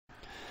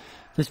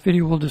This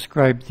video will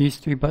describe these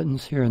three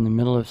buttons here in the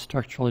middle of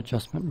structural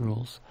adjustment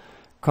rules.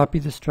 Copy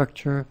the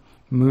structure,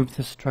 move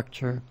the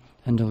structure,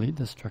 and delete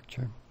the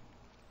structure.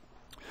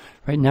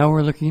 Right now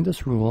we're looking at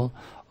this rule.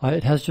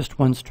 It has just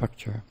one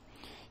structure.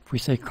 If we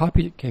say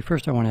copy, okay,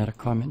 first I want to add a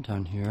comment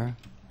down here.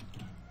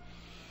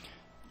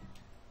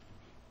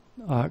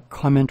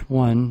 Comment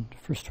 1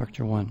 for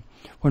structure 1.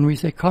 When we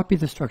say copy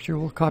the structure,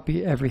 we'll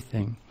copy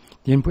everything.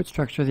 The input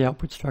structure, the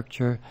output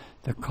structure,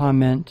 the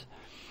comment,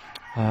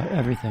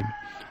 everything.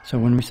 So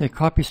when we say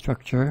copy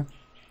structure,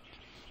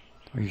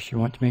 or you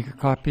want to make a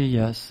copy,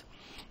 yes.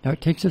 Now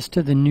it takes us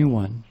to the new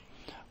one.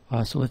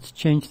 So let's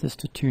change this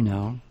to 2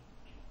 now.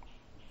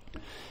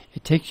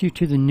 It takes you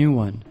to the new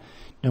one.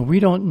 Now we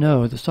don't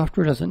know, the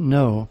software doesn't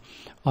know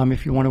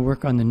if you want to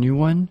work on the new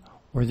one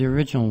or the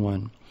original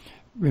one.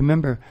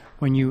 Remember,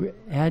 when you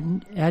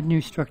add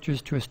new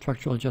structures to a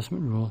structural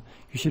adjustment rule,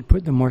 you should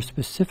put the more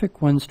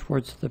specific ones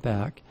towards the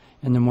back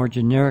and the more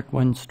generic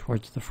ones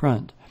towards the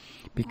front.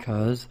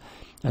 Because,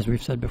 as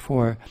we've said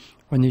before,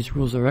 when these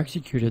rules are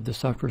executed, the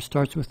software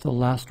starts with the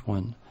last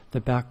one,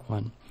 the back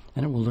one,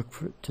 and it will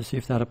look to see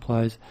if that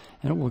applies,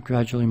 and it will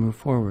gradually move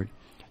forward.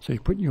 So you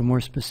put your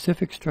more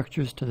specific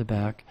structures to the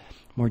back,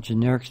 more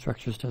generic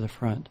structures to the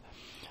front.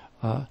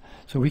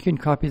 So we can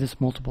copy this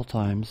multiple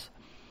times.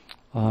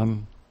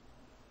 I'm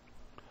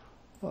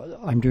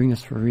doing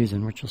this for a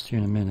reason, which you'll see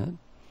in a minute.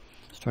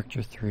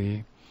 Structure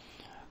 3.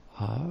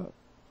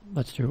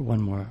 Let's do it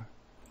one more.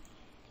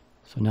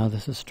 So now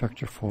this is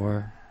structure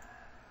 4.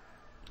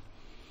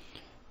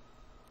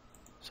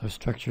 So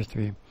structure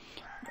 3.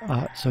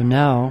 So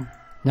now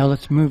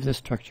let's move this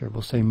structure.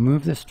 We'll say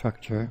move this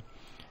structure.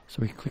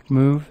 So we click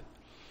move,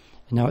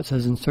 and now it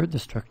says insert the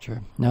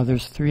structure. Now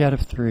there's 3 out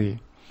of 3.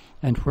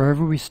 And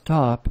wherever we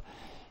stop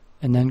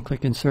and then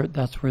click insert,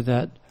 that's where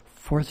that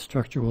 4th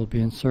structure will be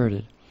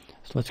inserted.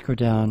 So let's go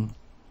down.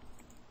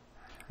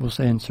 We'll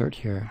say insert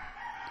here.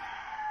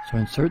 So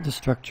insert the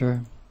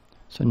structure.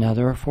 So now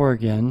there are 4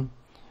 again.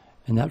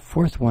 And that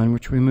 4th one,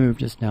 which we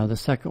moved, is now the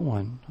 2nd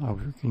one.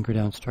 We can go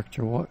down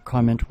structure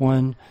comment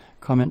 1,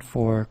 comment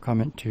 4,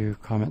 comment 2,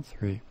 comment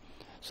 3.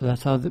 So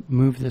that's how the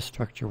move this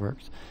structure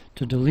works.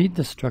 To delete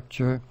the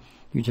structure,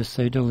 you just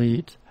say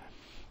delete.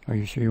 Are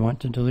you sure you want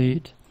to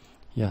delete?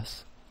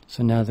 Yes.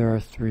 So now there are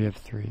 3 of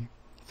 3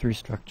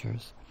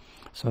 structures.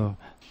 So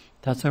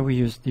that's how we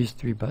use these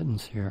 3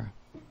 buttons here.